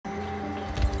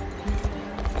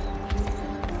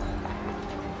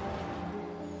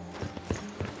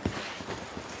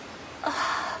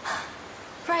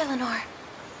Eleanor.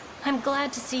 I'm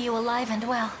glad to see you alive and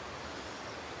well.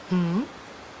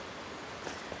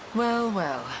 Well,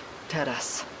 well,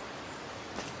 Tedas.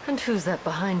 And who's that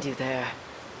behind you there?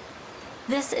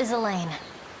 This is Elaine,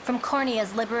 from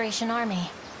Cornea's Liberation Army.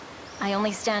 I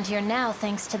only stand here now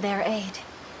thanks to their aid.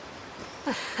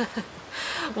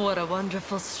 What a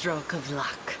wonderful stroke of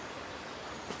luck.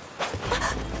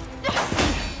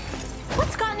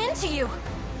 What's gotten into you?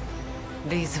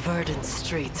 These verdant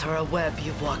streets are a web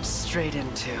you've walked straight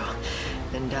into.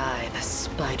 And I, the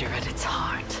spider at its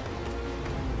heart.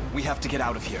 We have to get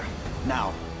out of here.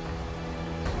 Now.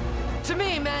 To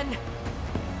me, men!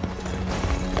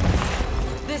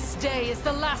 This day is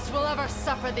the last we'll ever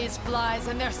suffer these flies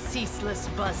and their ceaseless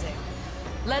buzzing.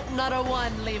 Let not a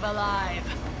one leave alive.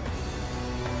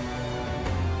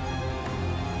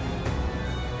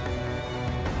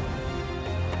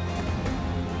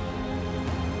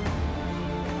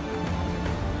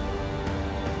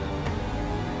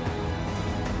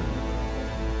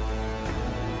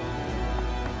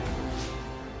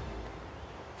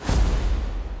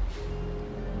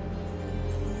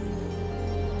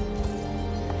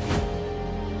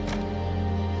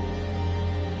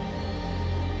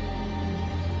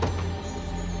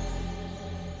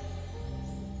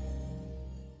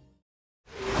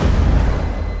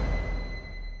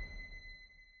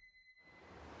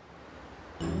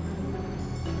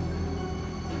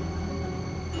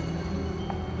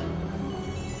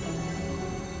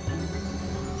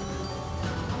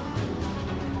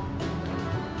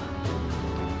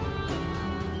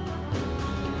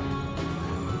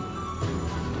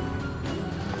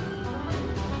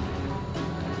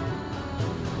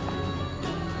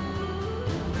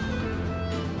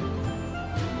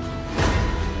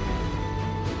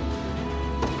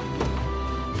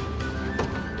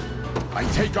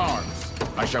 Take arms.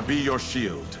 I shall be your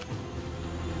shield.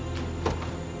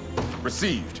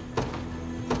 Received.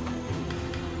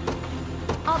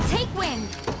 I'll take wind.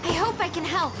 I hope I can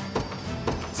help.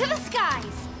 To the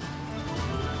skies!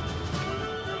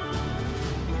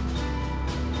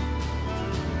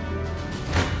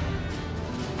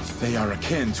 They are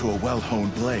akin to a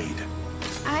well-honed blade.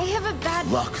 I have a bad...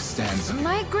 Luck stands...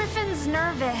 My griffin's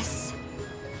nervous.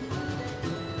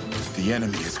 The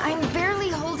enemy is... I'm barely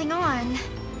holding on.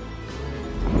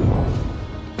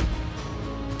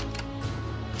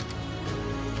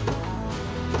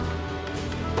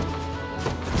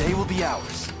 The day will be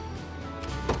ours.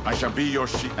 I shall be your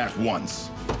shield at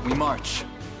once. We march.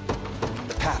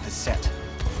 The path is set.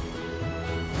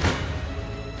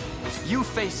 You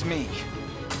face me.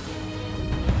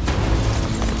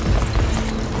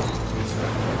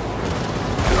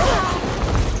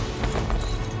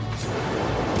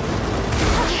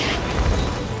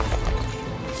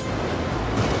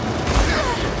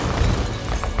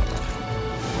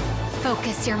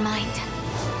 Focus your mind.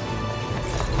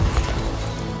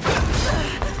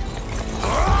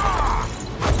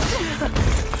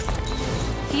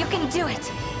 You can do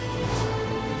it.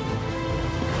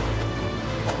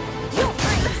 You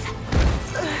freeze!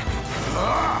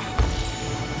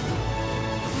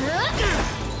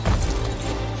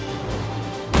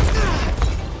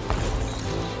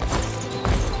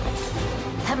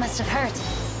 That must have hurt.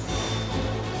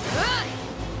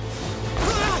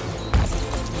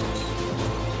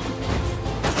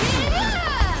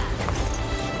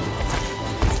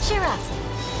 Cheer up.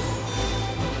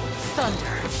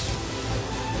 Thunder.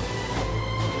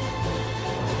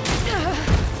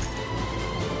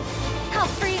 I'll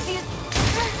freeze you.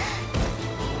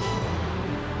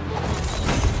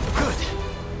 Good.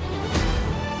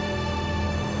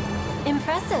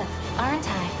 Impressive, aren't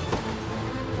I?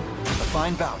 A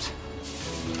fine bout.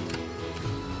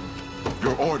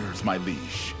 Your orders, my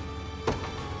liege.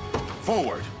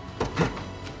 Forward.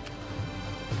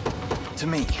 To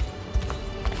me.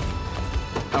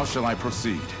 How shall I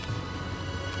proceed?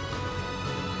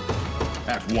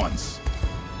 At once.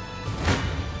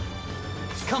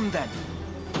 Come then.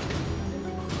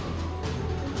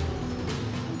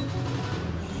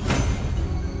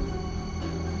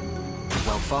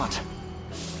 Well fought.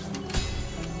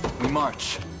 We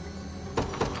march.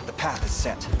 The path is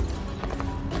set.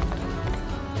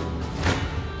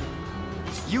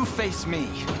 You face me.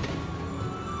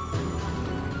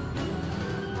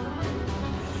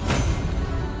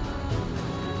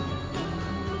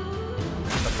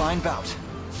 A fine bout.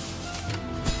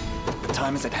 The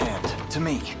time is at hand. To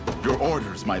me. Your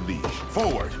orders, my liege.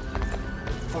 Forward.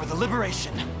 For the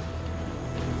liberation.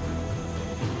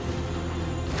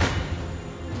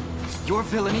 Your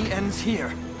villainy ends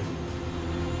here.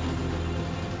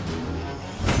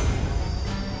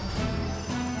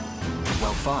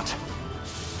 Well fought.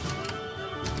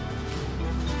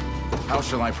 How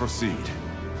shall I proceed?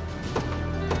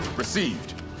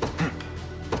 Received.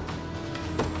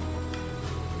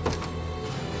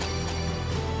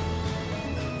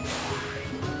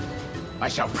 I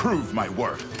shall prove my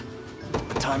worth.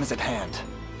 The time is at hand.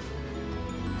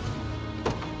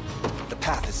 The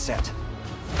path is set.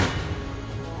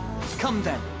 Come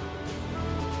then.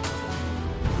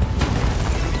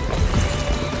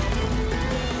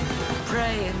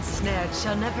 Prey ensnared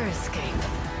shall never escape.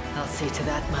 I'll see to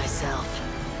that myself.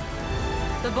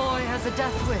 The boy has a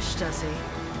death wish, does he?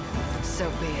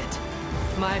 So be it.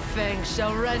 My fangs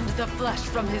shall rend the flesh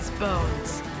from his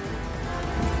bones.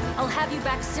 I'll have you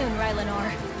back soon,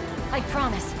 Rylanor. I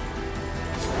promise.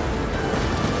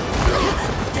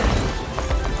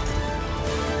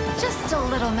 Just a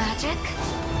little magic.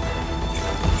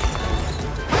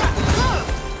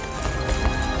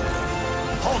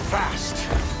 Hold fast.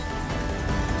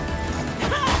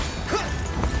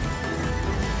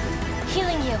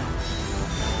 Healing you.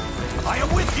 I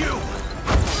am with you.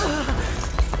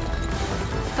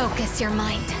 Focus your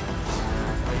mind.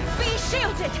 Be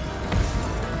shielded!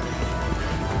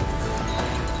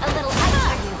 A little light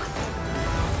for you.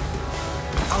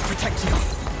 I'll protect you.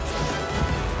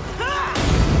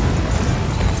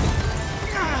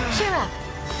 Cheer up.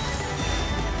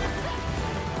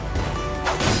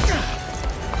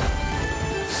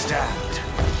 Stabbed.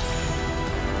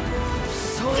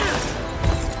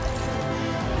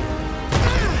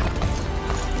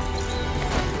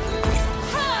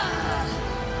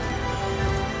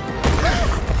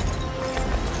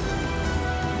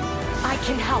 I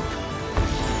can help.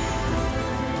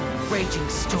 Raging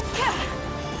storm.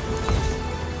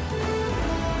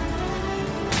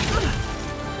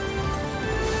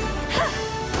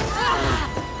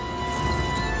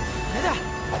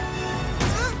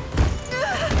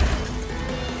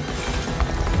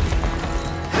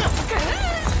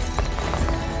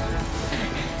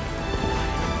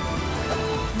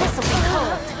 This'll be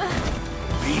cold.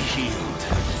 Be healed.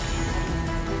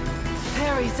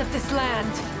 Fairies of this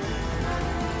land.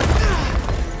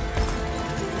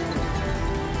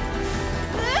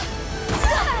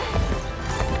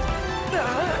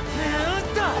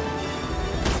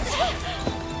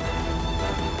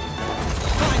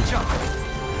 Fine job.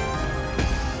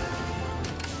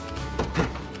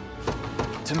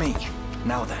 To me.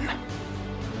 Now then.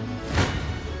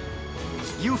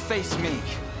 You face me.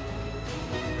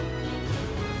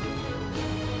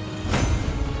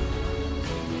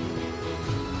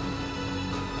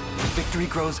 Victory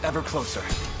grows ever closer.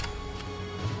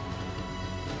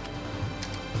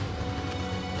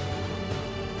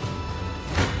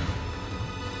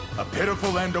 A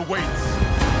pitiful end awaits.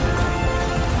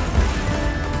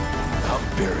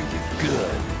 I'll bury you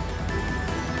good.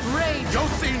 Rage. You'll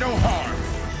see no harm.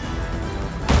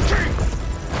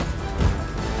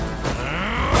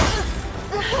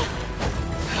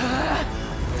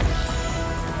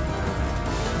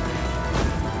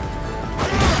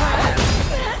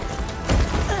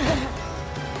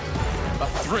 A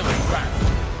thrilling battle.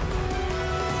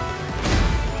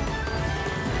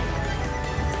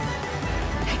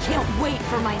 I can't wait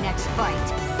for my next fight.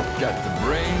 Got the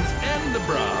brains and the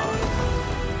brawn.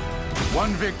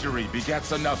 One victory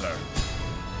begets another.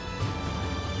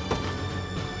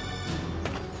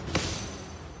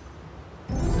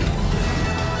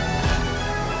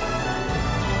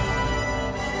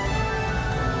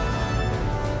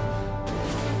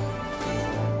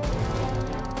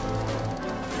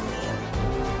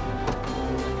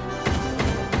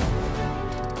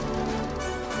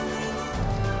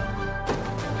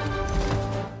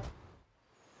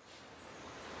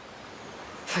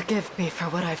 Forgive me for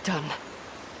what I've done.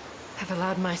 I've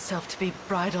allowed myself to be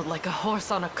bridled like a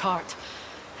horse on a cart,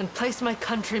 and placed my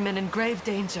countrymen in grave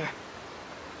danger.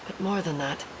 But more than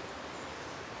that,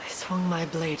 I swung my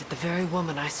blade at the very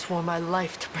woman I swore my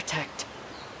life to protect.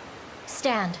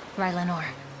 Stand, Rylanor.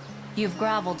 You've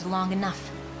groveled long enough.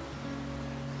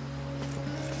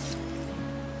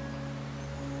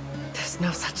 There's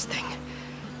no such thing.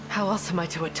 How else am I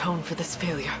to atone for this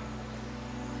failure?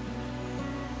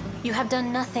 You have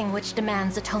done nothing which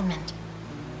demands atonement.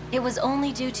 It was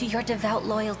only due to your devout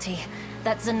loyalty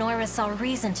that Zenora saw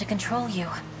reason to control you.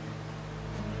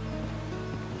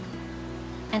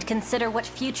 And consider what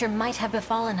future might have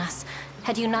befallen us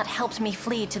had you not helped me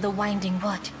flee to the Winding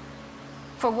Wood.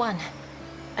 For one,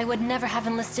 I would never have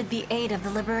enlisted the aid of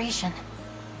the Liberation.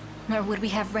 Nor would we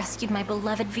have rescued my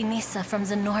beloved Vinisa from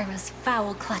Zenora's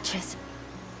foul clutches.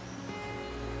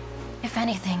 If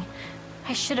anything,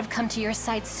 I should have come to your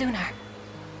side sooner.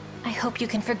 I hope you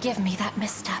can forgive me that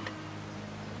misstep.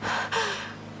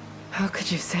 How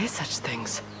could you say such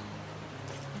things?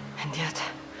 And yet,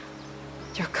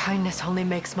 your kindness only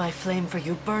makes my flame for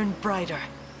you burn brighter.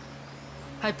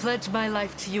 I pledge my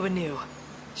life to you anew,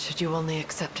 should you only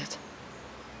accept it.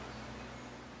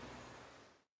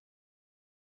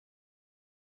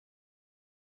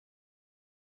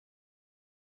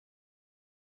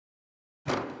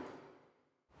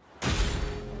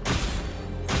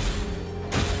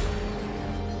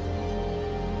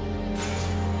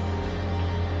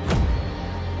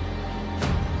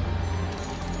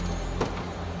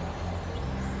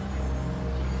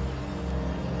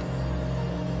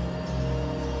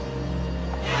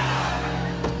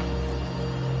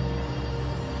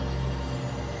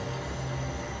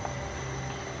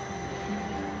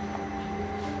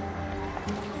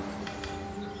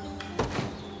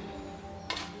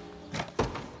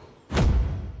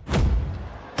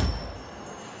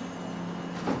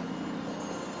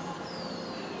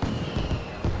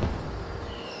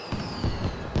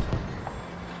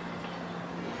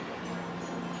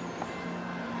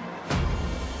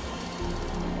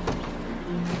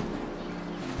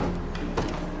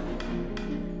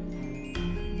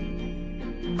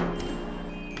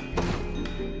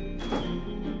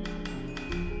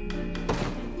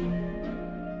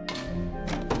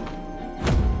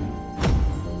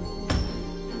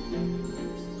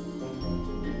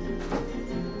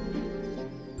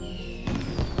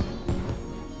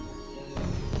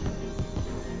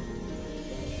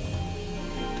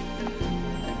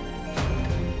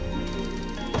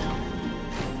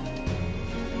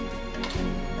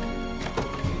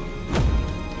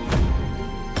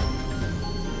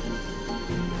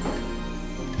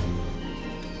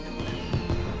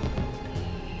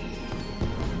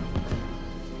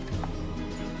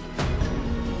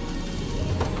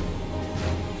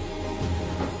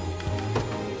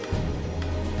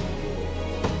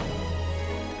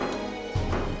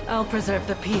 I'll preserve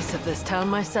the peace of this town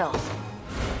myself.